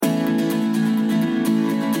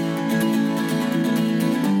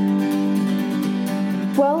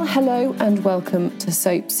Hello and welcome to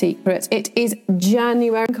Soap Secrets. It is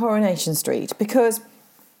January in Coronation Street because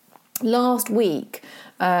last week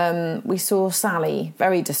we saw Sally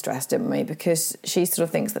very distressed, didn't we? Because she sort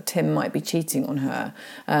of thinks that Tim might be cheating on her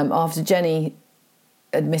after Jenny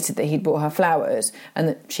admitted that he'd bought her flowers and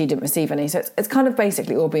that she didn't receive any. So it's kind of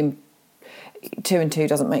basically all been 2 and 2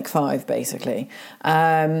 doesn't make 5, basically.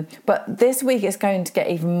 But this week it's going to get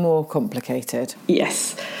even more complicated.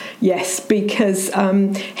 Yes, because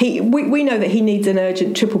we know that he needs an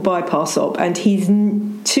urgent triple bypass op, and he's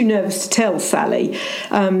too nervous to tell Sally.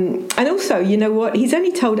 And also, you know what? He's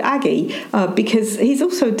only told Aggie because he's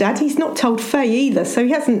also a dad. He's not told Faye either, so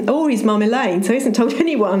he hasn't, or his mum Elaine, so he hasn't told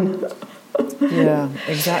anyone. Yeah,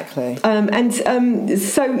 exactly.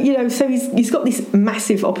 So he's got this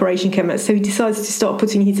massive operation coming up. So he decides to start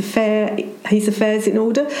putting his affairs in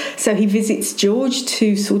order. So he visits George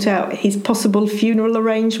to sort out his possible funeral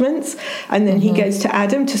arrangements, and then he goes to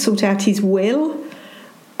Adam to sort out his will.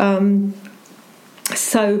 And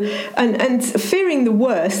fearing the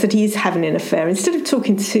worst, that he is having an affair, instead of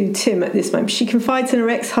talking to Tim at this moment, she confides in her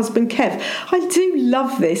ex-husband Kev. I do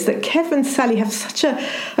love this, that Kev and Sally have such a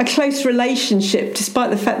close relationship despite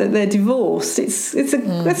the fact that they're divorced.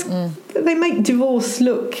 They make divorce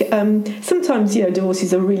look, sometimes, you know,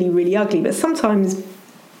 divorces are really, really ugly, but sometimes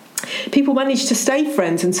people manage to stay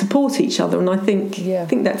friends and support each other, and I think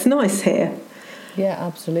that's nice here. Yeah,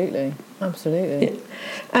 absolutely. Yeah.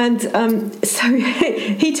 And so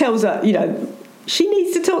he tells her, you know, she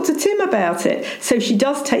needs to talk to Tim about it. So she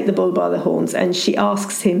does take the bull by the horns and she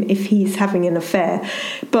asks him if he's having an affair.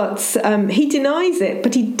 But he denies it,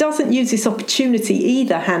 but he doesn't use this opportunity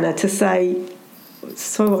either, Hannah, to say,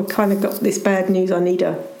 so I kind of got this bad news, I need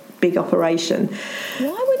a big operation.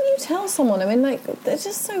 Why wouldn't you tell someone? I mean, like, it's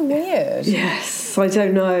just so weird. Yes, I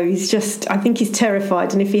don't know. I think he's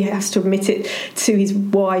terrified, and if he has to admit it to his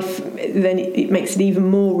wife, then it makes it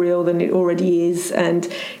even more real than it already is, and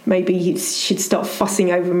maybe he should start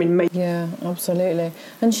fussing over him. Yeah, absolutely.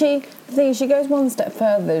 And she goes one step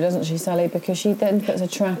further, doesn't she, Sally? Because she then puts a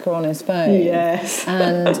tracker on his phone. Yes.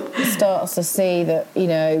 And starts to see that, you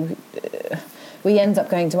know, we end up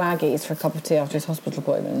going to Aggie's for a cup of tea after his hospital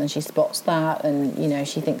appointment, and she spots that, and, you know,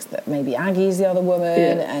 she thinks that maybe Aggie's the other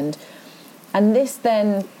woman, and this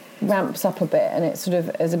then ramps up a bit, and it sort of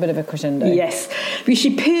is a bit of a crescendo. Yes, because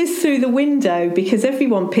she peers through the window, because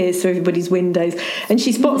everyone peers through everybody's windows, and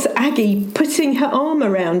she spots Aggie putting her arm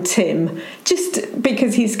around Tim, just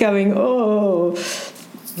because he's going, oh...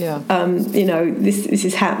 Yeah. You know, this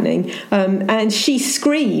is happening. And she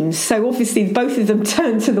screams. So obviously both of them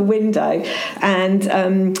turn to the window,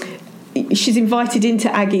 and she's invited into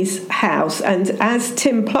Aggie's house. And as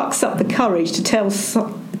Tim plucks up the courage to tell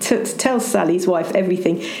Sally's wife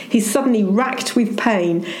everything, he's suddenly racked with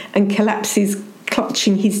pain and collapses,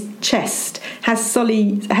 clutching his chest. Has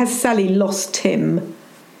Sally lost Tim?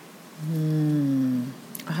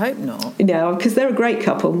 I hope not. No, because they're a great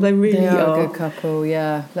couple. They really are a good couple.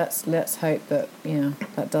 Yeah, let's hope that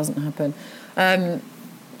that doesn't happen,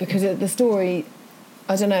 because the story,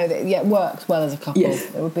 I don't know, it works well as a couple. Yes.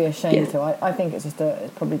 It would be a shame to. I think it's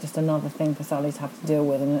probably just another thing for Sally to have to deal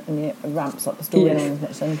with, and it ramps up the storyline as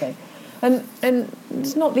much as anything. And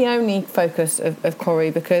it's not the only focus of Corrie,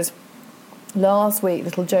 because last week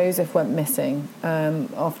little Joseph went missing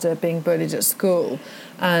after being bullied at school,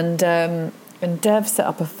 and Dev set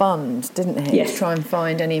up a fund, didn't he? Yes. To try and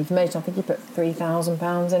find any information. I think he put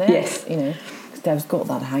 £3,000 in it. Yes. You know, because Dev's got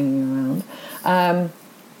that hanging around.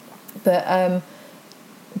 But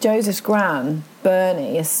Joseph's gran,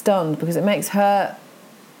 Bernie, is stunned because it makes her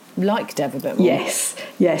like Dev a bit more.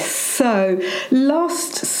 Yes. So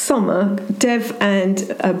last summer, Dev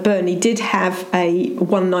and Bernie did have a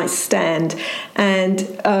one-night stand, and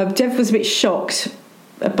Dev was a bit shocked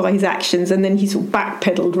by his actions, and then he sort of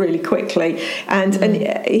backpedaled really quickly, and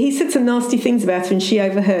he said some nasty things about her, and she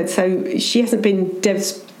overheard. So he hasn't been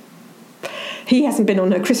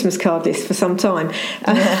on her Christmas card list for some time.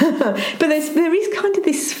 But there is kind of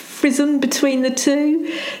this frisson between the two,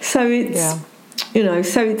 so it's you know, it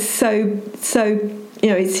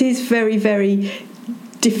is very, very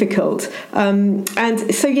difficult, and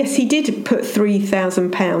so yes, he did put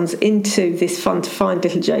 £3,000 into this fund to find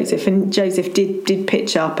little Joseph, and Joseph did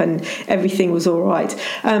pitch up, and everything was all right.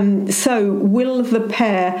 So will the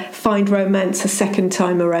pair find romance a second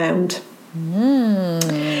time around?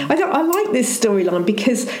 I like this storyline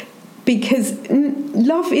because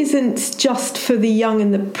love isn't just for the young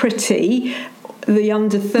and the pretty, the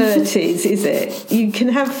under 30s, is it? You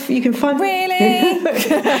can find really, but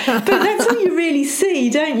that's all you really see,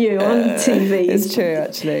 don't you, on TV? It's true,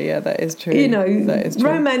 actually. Yeah, that is true. You know, that is true.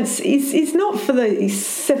 Romance is not for the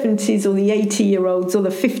 70s or the 80-year-olds or the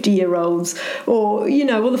 50-year-olds or, you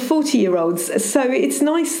know, or the 40-year-olds. So it's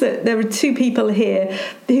nice that there are two people here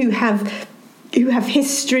who have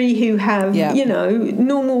history, who have, you know,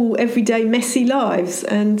 normal, everyday, messy lives.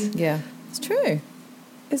 And yeah, it's true.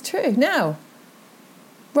 It's true. Now,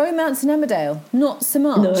 Romance in Emmerdale, not so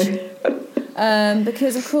much. No.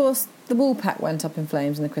 Because, of course, the Woolpack went up in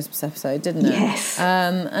flames in the Christmas episode, didn't it? Yes.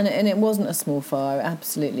 And it wasn't a small fire. It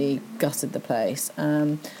absolutely gutted the place.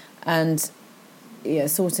 And yeah,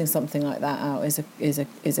 sorting something like that out is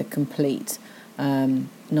a complete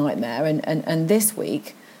nightmare. And this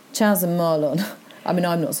week, Chaz and Marlon, I mean,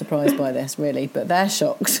 I'm not surprised by this, really, but they're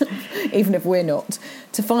shocked, even if we're not,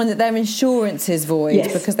 to find that their insurance is void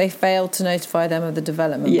because they failed to notify them of the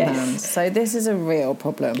development plans. So this is a real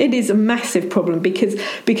problem. It is a massive problem because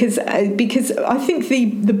I think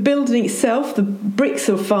the building itself, the bricks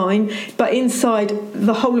are fine, but inside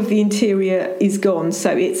the whole of the interior is gone.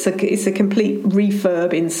 So it's a complete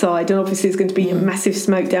refurb inside, and obviously there's going to be a massive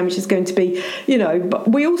smoke damage. There's going to be, you know, but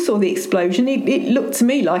we all saw the explosion. It looked to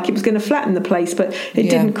me like it was going to flatten the place, but it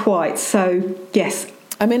didn't quite. So yes.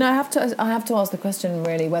 I mean, I have to ask the question,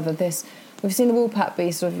 really, whether this... We've seen the Woolpack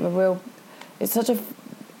be sort of a real... It's such a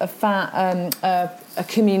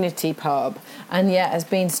community pub, and yet has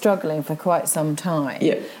been struggling for quite some time.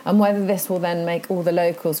 Yeah. And whether this will then make all the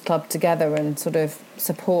locals club together and sort of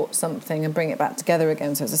support something and bring it back together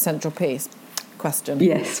again, so it's a central piece. Question.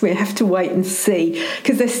 Yes, we have to wait and see,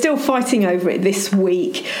 because they're still fighting over it this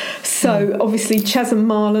week. So obviously Chaz and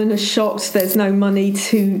Marlon are shocked. There's no money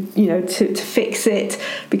to fix it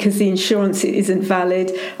because the insurance isn't valid.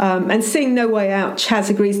 And seeing no way out, Chaz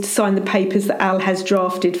agrees to sign the papers that Al has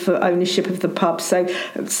drafted for ownership of the pub. So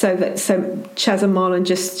Chaz and Marlon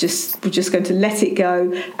were just going to let it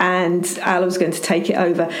go, and Al was going to take it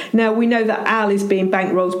over. Now we know that Al is being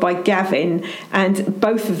bankrolled by Gavin, and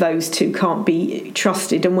both of those two can't be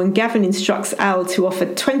trusted. And when Gavin instructs Al to offer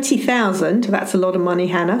 20,000, that's a lot of money,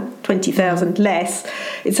 Hannah, 20,000 less,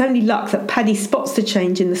 it's only luck that Paddy spots the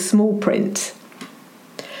change in the small print.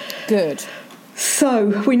 Good.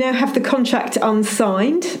 So we now have the contract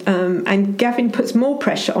unsigned, and Gavin puts more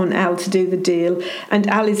pressure on Al to do the deal, and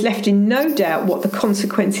Al is left in no doubt what the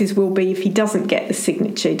consequences will be if he doesn't get the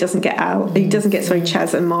signature. He doesn't get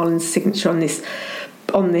Chaz and Marlon's signature on this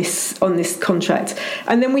contract.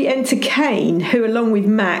 And then we enter Kane, who along with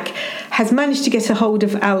Mac has managed to get a hold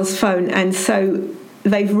of Al's phone, and so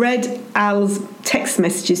they've read Al's text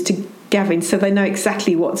messages to Gavin, so they know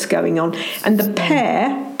exactly what's going on, and the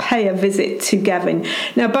pair pay a visit to Gavin.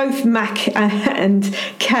 Now both Mac and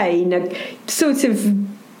Kane are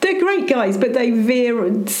they're great guys, but they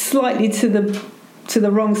veer slightly to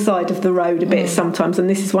the wrong side of the road a bit sometimes, and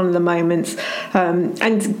this is one of the moments.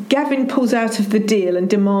 And Gavin pulls out of the deal and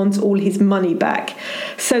demands all his money back.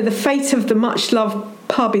 So the fate of the much-loved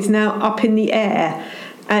pub is now up in the air,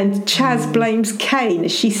 and Chaz blames Kane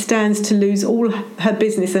as she stands to lose all her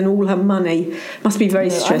business and all her money. Must be very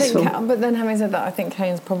stressful. But then, having said that, I think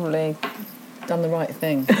Kane's probably done the right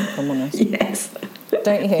thing, if I'm honest. Yes.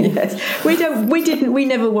 Don't you? Yes. We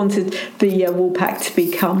never wanted the Woolpack to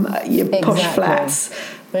become posh flats.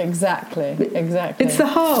 Exactly. It's the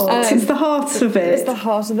heart. It's the heart of it. It's the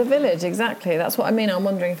heart of the village. Exactly. That's what I mean. I'm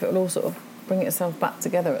wondering if it will all sort of bring itself back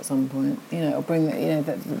together at some point. You know, or bring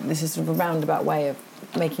that this is sort of a roundabout way of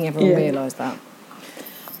making everyone realise that.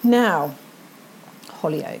 Now,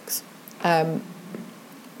 Hollyoaks.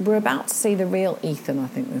 We're about to see the real Ethan, I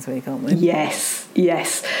think, this week, aren't we? Yes.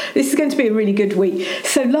 This is going to be a really good week.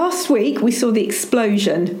 So last week we saw the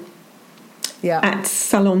explosion at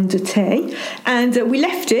Salon de Thé, and we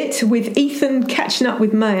left it with Ethan catching up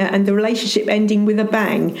with Maya and the relationship ending with a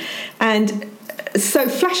bang. And so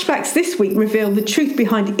flashbacks this week reveal the truth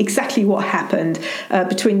behind exactly what happened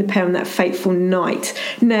between the pair on that fateful night.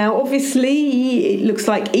 Now, obviously, it looks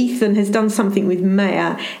like Ethan has done something with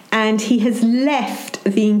Maya, and he has left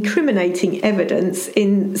the incriminating evidence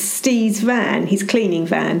in Steve's van, his cleaning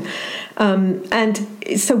van. And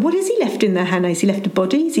so what has he left in there, Hannah? Has he left a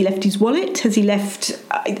body? Has he left his wallet? Has he left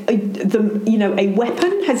a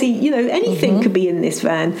weapon? Has he, anything could be in this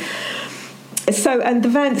van. So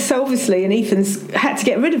obviously, and Ethan's had to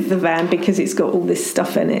get rid of the van because it's got all this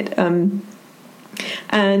stuff in it.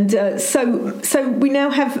 So we now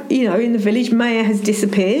have, in the village, Maya has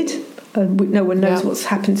disappeared. No one knows what's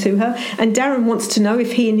happened to her. And Darren wants to know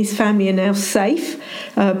if he and his family are now safe.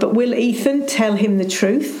 But will Ethan tell him the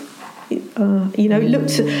truth?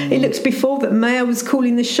 It looked before that Maya was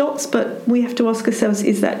calling the shots, but we have to ask ourselves,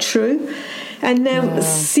 is that true? And now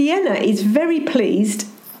Sienna is very pleased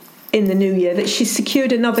in the new year that she's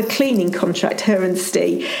secured another cleaning contract, her and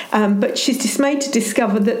Steve, but she's dismayed to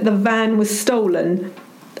discover that the van was stolen.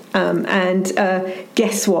 And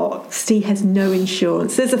guess what? Steve has no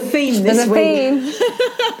insurance. There's a theme this week.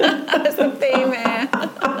 There's a theme here.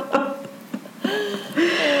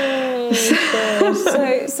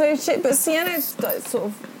 But Sienna sort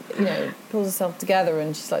of, pulls herself together,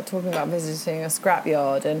 and she's like talking about visiting a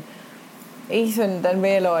scrapyard, and Ethan then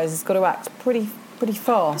realises he's got to act pretty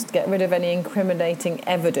fast to get rid of any incriminating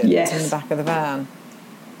evidence in the back of the van.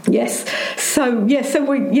 Yes. So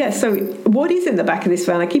what is in the back of this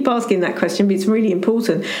van? I keep asking that question, but it's really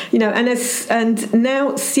important. And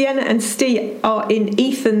now Sienna and Steve are in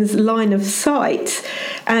Ethan's line of sight,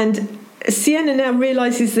 and Sienna now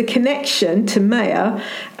realises the connection to Maya,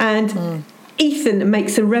 and Ethan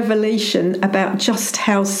makes a revelation about just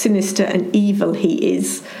how sinister and evil he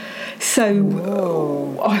is.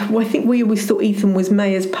 So I think we always thought Ethan was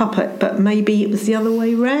Maya's puppet, but maybe it was the other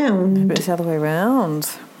way round. Maybe it's the other way round.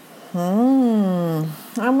 And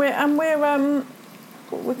we're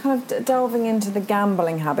kind of delving into the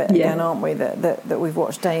gambling habit again, aren't we? That we've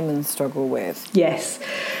watched Damon struggle with. Yes.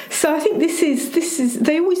 So I think this is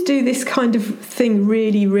they always do this kind of thing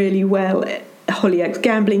really, really well. Hollyoaks,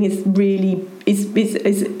 gambling is really is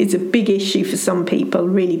a big issue for some people,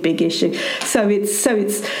 really big issue. So it's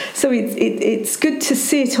good to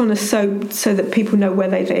see it on a soap so that people know where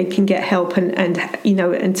they can get help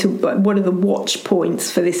and to what are the watch points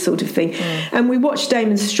for this sort of thing. And we watched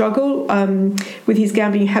Damon struggle with his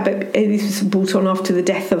gambling habit. This was brought on after the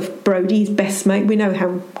death of Brody, his best mate. We know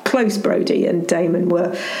how close Brody and Damon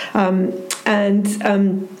were,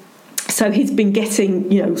 so he's been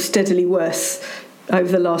getting, steadily worse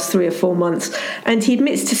over the last 3 or 4 months. And he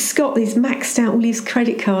admits to Scott he's maxed out all his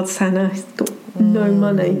credit cards, Hannah. He's got no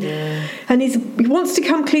money. Yeah. And he wants to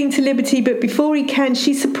come clean to Liberty, but before he can,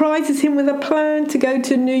 she surprises him with a plan to go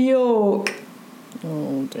to New York.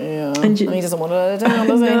 Oh, dear. And he doesn't want to let her down,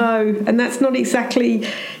 does he? No, and that's not exactly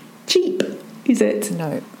cheap, is it?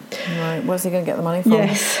 No. Right, where's he going to get the money from?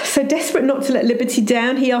 Yes, so desperate not to let Liberty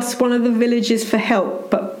down, he asks one of the villagers for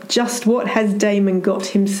help, but just what has Damon got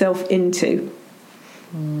himself into?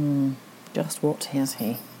 Just what has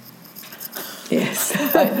he? Yes.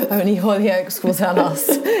 Only Hollyoaks will tell us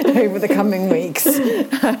over the coming weeks.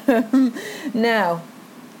 Now,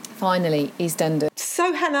 finally, EastEnders.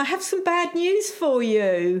 So, Hannah, I have some bad news for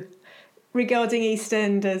you regarding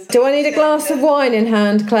EastEnders. Do I need a glass of wine in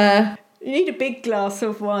hand, Claire? You need a big glass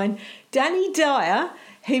of wine. Danny Dyer,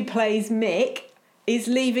 who plays Mick, is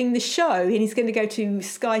leaving the show and he's going to go to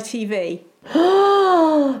Sky TV.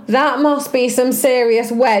 That must be some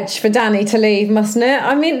serious wedge for Danny to leave, mustn't it?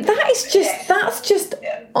 I mean, that's just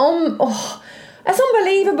unbelievable.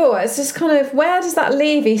 It's just kind of, where does that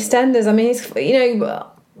leave EastEnders? I mean, he's,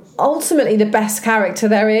 ultimately the best character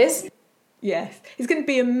there is. Yes, it's going to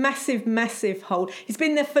be a massive, massive hole. He's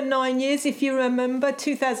been there for 9 years, if you remember.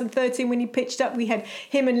 2013, when he pitched up, we had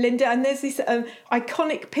him and Linda. And there's this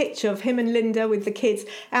iconic picture of him and Linda with the kids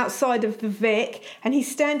outside of the Vic. And he's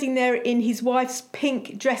standing there in his wife's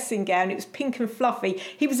pink dressing gown. It was pink and fluffy.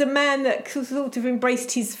 He was a man that sort of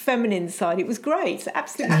embraced his feminine side. It was great. It's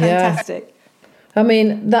absolutely fantastic. I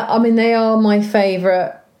mean, they are my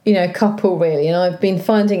favourite couple, really, and I've been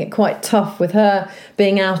finding it quite tough with her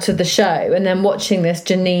being out of the show and then watching this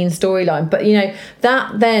Janine storyline. But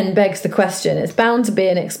that then begs the question, it's bound to be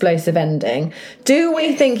an explosive ending. Do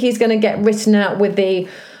we think he's going to get written out with the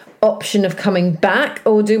option of coming back,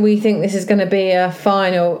 or do we think this is going to be a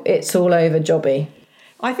final it's all over jobby?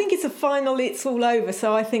 I think it's a final it's all over,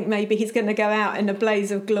 so I think maybe he's going to go out in a blaze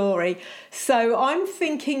of glory. So I'm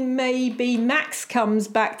thinking maybe Max comes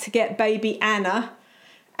back to get baby Anna,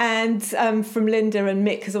 and from Linda and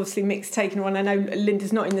Mick, because obviously Mick's taken one. I know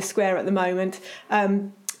Linda's not in the square at the moment.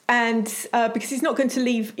 And because he's not going to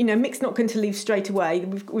leave, Mick's not going to leave straight away.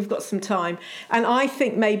 We've got some time. And I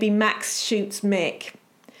think maybe Max shoots Mick.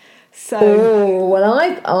 So, well,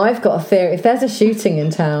 I've got a theory. If there's a shooting in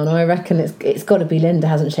town, I reckon it's got to be Linda,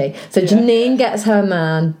 hasn't she? So Janine gets her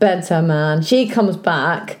man, beds her man. She comes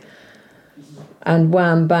back, and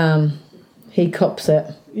wham, bam, he cops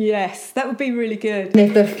it. Yes, that would be really good. And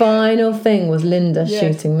if the final thing was Linda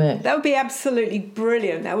shooting Mick, that would be absolutely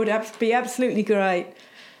brilliant. That would be absolutely great.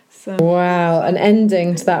 So. Wow, an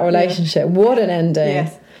ending to that relationship. Yeah. What an ending.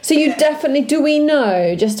 Yes. So you definitely, do we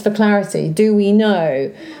know, just for clarity, do we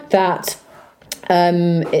know that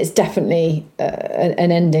it's definitely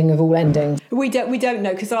an ending of all endings. We don't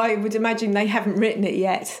know, because I would imagine they haven't written it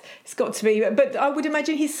yet. It's got to be, but I would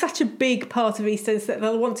imagine he's such a big part of EastEnders that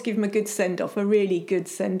they'll want to give him a good send-off, a really good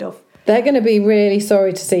send-off. They're going to be really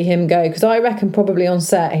sorry to see him go, because I reckon probably on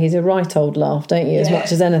set he's a right old laugh, don't you, as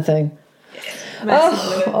much as anything.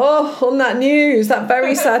 On that news, that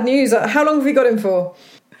very sad news. How long have we got him for?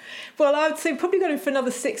 Well, I would say probably got him for another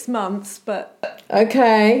 6 months, but...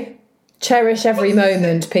 Okay. Cherish every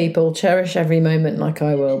moment, people. Cherish every moment like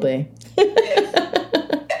I will be.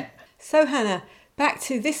 So, Hannah, back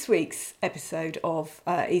to this week's episode of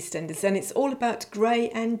EastEnders, and it's all about Gray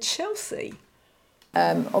and Chelsea.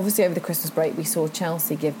 Obviously, over the Christmas break, we saw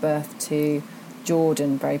Chelsea give birth to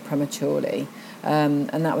Jordan very prematurely, and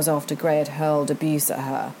that was after Gray had hurled abuse at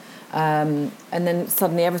her. And then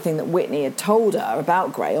suddenly everything that Whitney had told her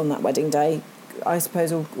about Gray on that wedding day, I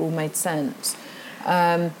suppose, all made sense.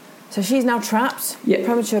 So she's now trapped,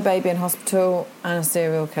 premature baby in hospital, and a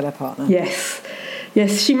serial killer partner.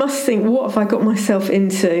 Yes, she must think, what have I got myself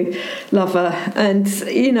into, lover? And,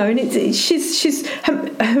 you know, and she's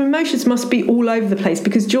her emotions must be all over the place,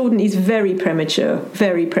 because Jordan is very premature.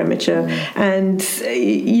 And,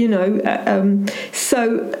 you know,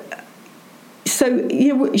 So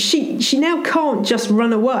you know, she now can't just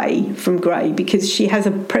run away from Gray, because she has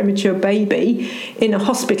a premature baby in a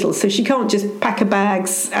hospital. So she can't just pack her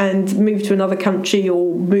bags and move to another country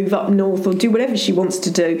or move up north or do whatever she wants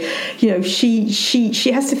to do. You know, she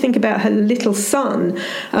has to think about her little son,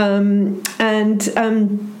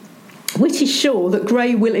 Whitty's sure that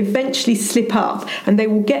Gray will eventually slip up and they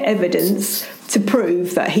will get evidence to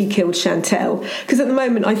prove that he killed Chantel. Because at the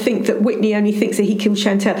moment, I think that Whitney only thinks that he killed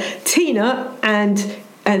Chantel. Tina and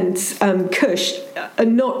Kush are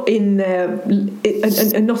not in their,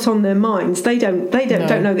 are not on their minds. They don't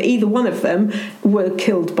know that either one of them were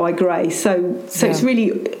killed by Gray. So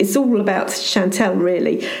it's all about Chantel,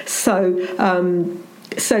 really. So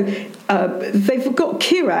they've got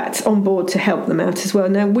Kirat on board to help them out as well.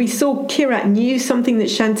 Now, we saw Kirat knew something, that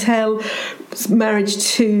Chantel's marriage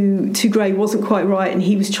to Gray wasn't quite right, and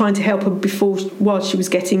he was trying to help her while she was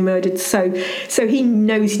getting murdered. So he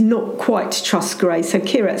knows not quite to trust Gray. So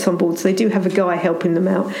Kirat's on board. So they do have a guy helping them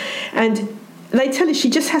out. And they tell her she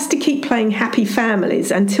just has to keep playing happy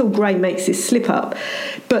families until Gray makes this slip up.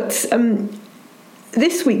 But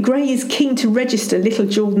this week, Gray is keen to register little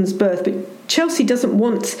Jordan's birth, but Chelsea doesn't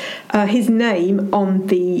want his name on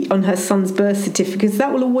her son's birth certificate, because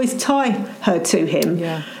that will always tie her to him.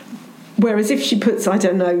 Yeah. Whereas if she puts, I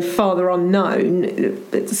don't know, father unknown,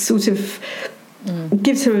 it sort of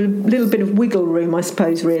gives her a little bit of wiggle room, I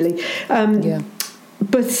suppose, really.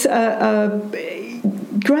 But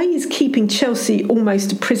Gray is keeping Chelsea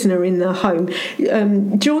almost a prisoner in their home.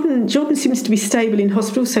 Jordan seems to be stable in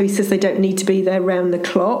hospital, so he says they don't need to be there round the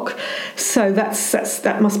clock. So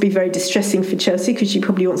that must be very distressing for Chelsea, because she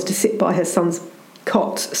probably wants to sit by her son's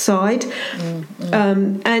cot side.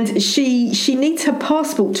 And she needs her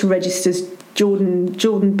passport to register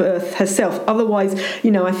Jordan birth herself. Otherwise,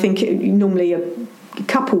 you know, I think normally a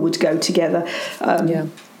couple would go together.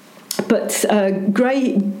 But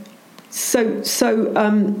Gray. So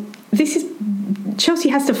this is, Chelsea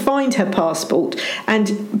has to find her passport,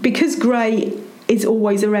 and because Gray is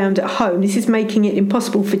always around at home, this is making it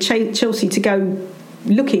impossible for Chelsea to go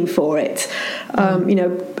looking for it. You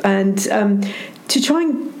know, and to try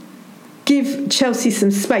and give Chelsea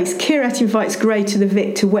some space, Kirat invites Gray to the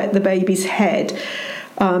Vic to wet the baby's head.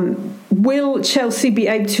 Will Chelsea be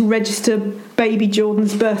able to register baby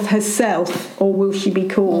Jordan's birth herself, or will she be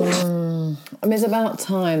caught? I mean, it's about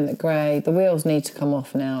time that Gray, the wheels need to come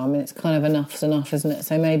off now. I mean, it's kind of enough's enough, isn't it?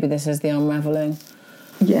 So maybe this is the unravelling.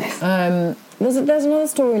 Yes. There's another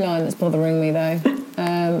storyline that's bothering me, though.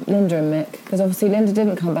 Linda and Mick, because obviously Linda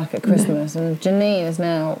didn't come back at Christmas, and Janine is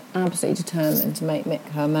now absolutely determined to make Mick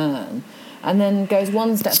her man, and then goes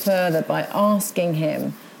one step further by asking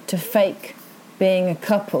him to fake being a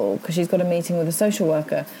couple because she's got a meeting with a social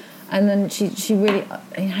worker, and then she really,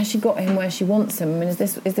 has she got him where she wants him? I mean, is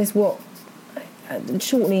this what?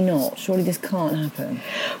 Surely not. Surely this can't happen.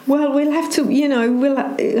 Well, we'll have to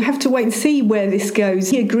wait and see where this goes.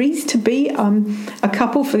 He agrees to be a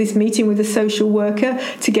couple for this meeting with a social worker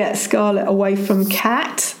to get Scarlett away from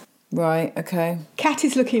Kat. Right, okay. Kat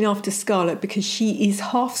is looking after Scarlett because she is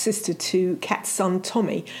half-sister to Kat's son,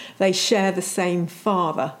 Tommy. They share the same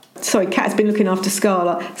father. Sorry, Kat's been looking after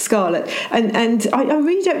Scarlett. And I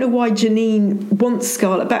really don't know why Janine wants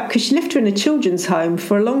Scarlett back, because she left her in a children's home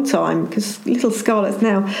for a long time, because little Scarlett's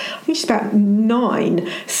now, I think she's about 9.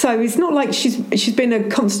 So it's not like she's been a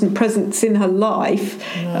constant presence in her life.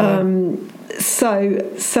 No. So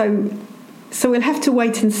So we'll have to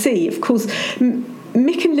wait and see. Of course,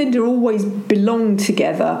 Mick and Linda always belong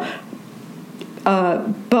together.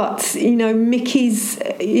 But Mick is,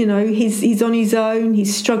 he's on his own.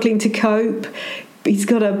 He's struggling to cope. He's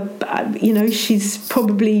got she's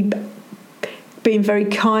probably being very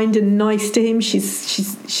kind and nice to him.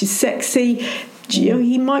 She's sexy.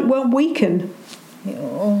 He might well weaken.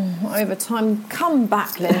 Over time. Come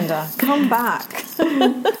back, Linda. Come back.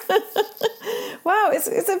 Wow, it's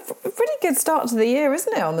a pretty good start to the year,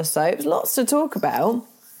 isn't it, on the soaps? Lots to talk about.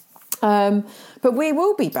 But we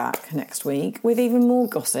will be back next week with even more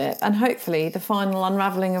gossip and hopefully the final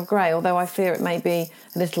unravelling of Grey, although I fear it may be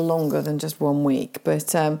a little longer than just 1 week.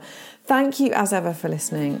 But thank you as ever for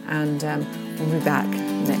listening, and we'll be back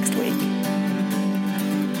next week.